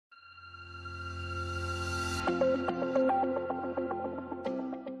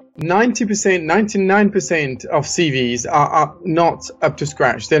90%, 99% of CVs are not up to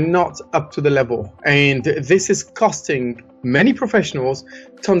scratch. They're not up to the level. And this is costing many professionals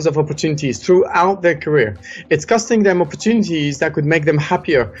tons of opportunities throughout their career. It's costing them opportunities that could make them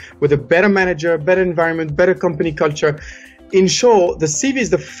happier with a better manager, better environment, better company culture. In short, the CV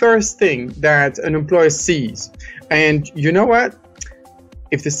is the first thing that an employer sees. And you know what?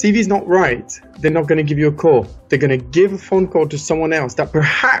 If the CV is not right, they're not going to give you a call. They're going to give a phone call to someone else that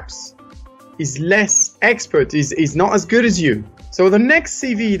perhaps is less expert, is not as good as you. So the next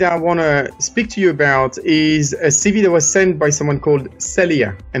CV that I want to speak to you about is a CV that was sent by someone called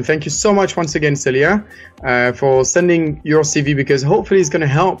Celia. And thank you so much once again, Celia, for sending your CV, because hopefully it's going to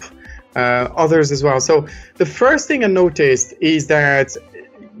help others as well. So the first thing I noticed is that,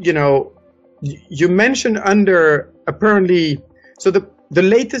 you know, you mentioned under apparently, so the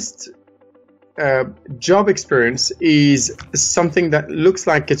latest job experience is something that looks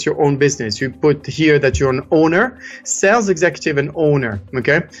like it's your own business. You put here that you're an owner, sales executive and owner,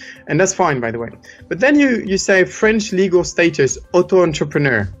 okay? And that's fine, by the way. But then you say French legal status,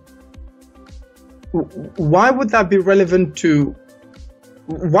 auto-entrepreneur. Why would that be relevant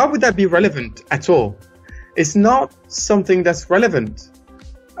at all? It's not something that's relevant.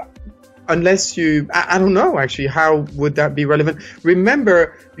 Unless I don't know actually, how would that be relevant?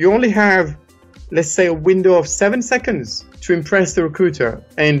 Remember, you only have, let's say, a window of 7 seconds to impress the recruiter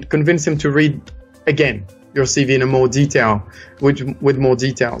and convince him to read again your CV in a more detail, with more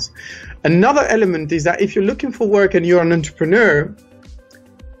details. Another element is that if you're looking for work and you're an entrepreneur,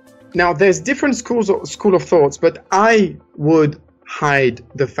 now there's different school of thoughts, but I would hide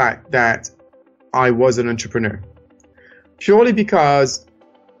the fact that I was an entrepreneur, purely because,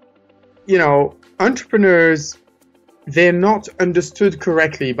 you know, entrepreneurs, they're not understood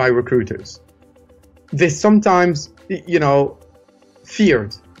correctly by recruiters. They're sometimes, you know,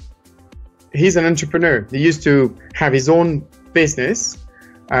 feared. He's an entrepreneur. He used to have his own business.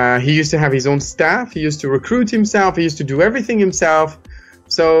 He used to have his own staff. He used to recruit himself. He used to do everything himself.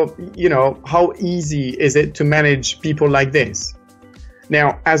 So, you know, how easy is it to manage people like this?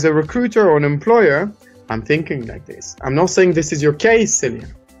 Now, as a recruiter or an employer, I'm thinking like this. I'm not saying this is your case, Celia.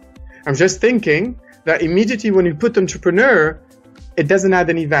 I'm just thinking that immediately when you put entrepreneur, it doesn't add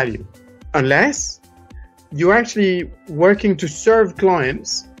any value unless you're actually working to serve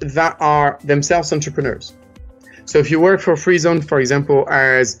clients that are themselves entrepreneurs. So if you work for Freezone, for example,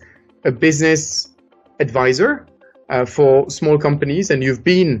 as a business advisor for small companies and you've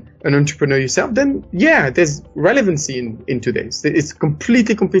been an entrepreneur yourself, then yeah, there's relevancy into this. It's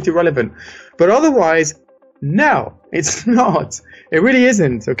completely relevant. But otherwise, no, it's not. It really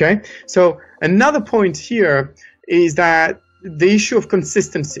isn't, okay? So another point here is that the issue of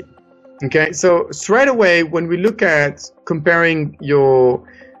consistency, okay? So straight away, when we look at comparing your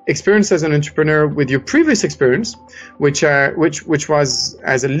experience as an entrepreneur with your previous experience, which was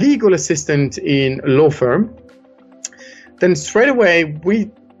as a legal assistant in a law firm, then straight away,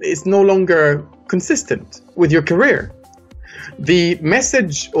 it's no longer consistent with your career. The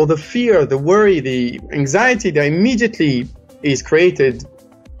message or the fear, the worry, the anxiety that immediately is created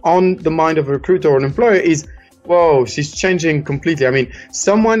on the mind of a recruiter or an employer is, whoa, she's changing completely. I mean,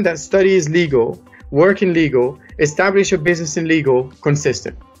 someone that studies legal, work in legal, establish a business in legal,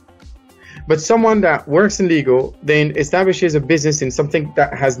 consistent. But someone that works in legal, then establishes a business in something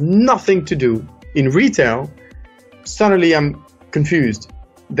that has nothing to do in retail, suddenly I'm confused.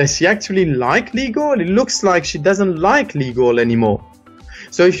 Does she actually like legal? It looks like she doesn't like legal anymore.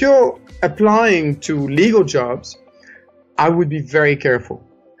 So if you're applying to legal jobs, I would be very careful.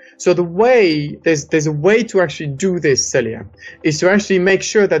 So there's a way to actually do this, Celia, is to actually make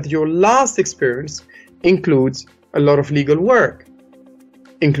sure that your last experience includes a lot of legal work.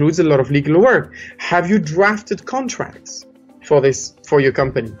 Have you drafted contracts for your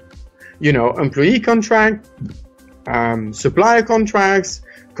company? You know, employee contract, supplier contracts,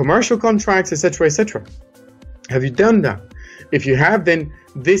 commercial contracts, etc., etc. Have you done that? If you have, then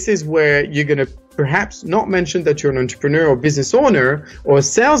this is where you're going to perhaps not mention that you're an entrepreneur or business owner or a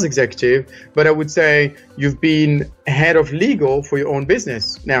sales executive, but I would say you've been head of legal for your own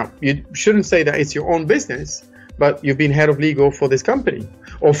business. Now, you shouldn't say that it's your own business, but you've been head of legal for this company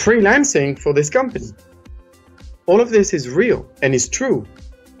or freelancing for this company. All of this is real and is true.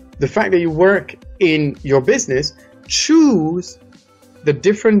 The fact that you work in your business, choose the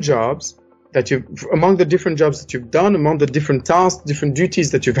different jobs among the different jobs that you've done, among the different tasks, different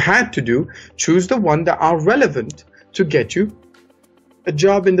duties that you've had to do, choose the one that are relevant to get you a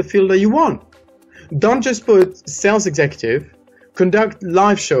job in the field that you want. Don't just put sales executive conduct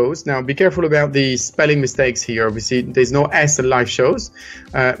live shows. Now, be careful about the spelling mistakes here. Obviously, there's no S in live shows.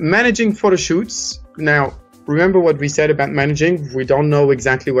 Managing photo shoots. Now, remember what we said about managing. We don't know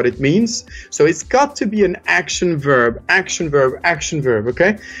exactly what it means. So it's got to be an action verb,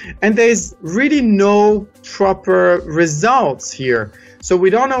 okay? And there's really no proper results here. So we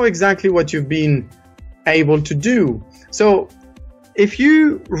don't know exactly what you've been able to do. So if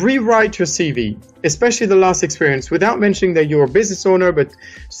you rewrite your CV, especially the last experience, without mentioning that you're a business owner, but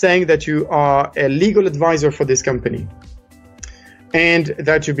saying that you are a legal advisor for this company, and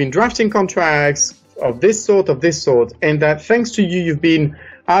that you've been drafting contracts of this sort, and that thanks to you, you've been,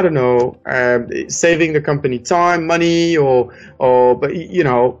 I don't know, saving the company time, money, but you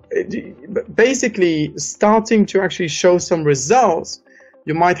know, basically starting to actually show some results,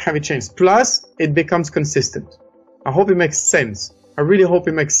 you might have a chance. Plus, it becomes consistent. I hope it makes sense. I really hope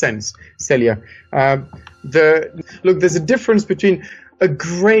it makes sense, Celia. Look, there's a difference between a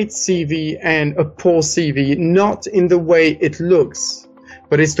great CV and a poor CV, not in the way it looks,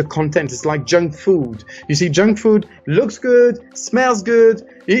 but it's the content. It's like junk food. You see, junk food looks good, smells good,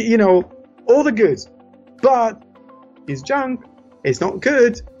 you know, all the goods, but it's junk. It's not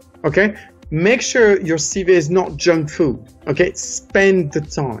good, okay? Make sure your CV is not junk food, okay? Spend the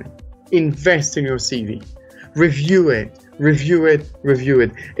time. Invest in your CV. Review it.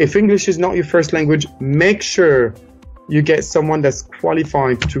 If English is not your first language, make sure you get someone that's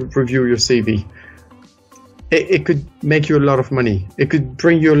qualified to review your CV. It could make you a lot of money. It could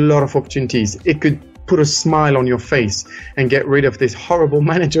bring you a lot of opportunities. It could put a smile on your face and get rid of this horrible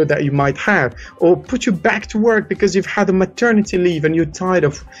manager that you might have, or put you back to work because you've had a maternity leave and you're tired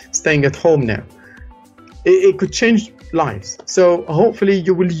of staying at home now. It could change lives. So hopefully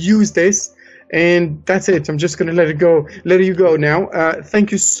you will use this. And that's it. I'm just going to let you go now.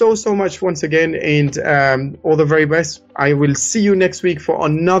 Thank you so much once again, and all the very best. I will see you next week for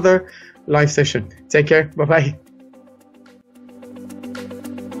another live session. Take care. Bye-bye.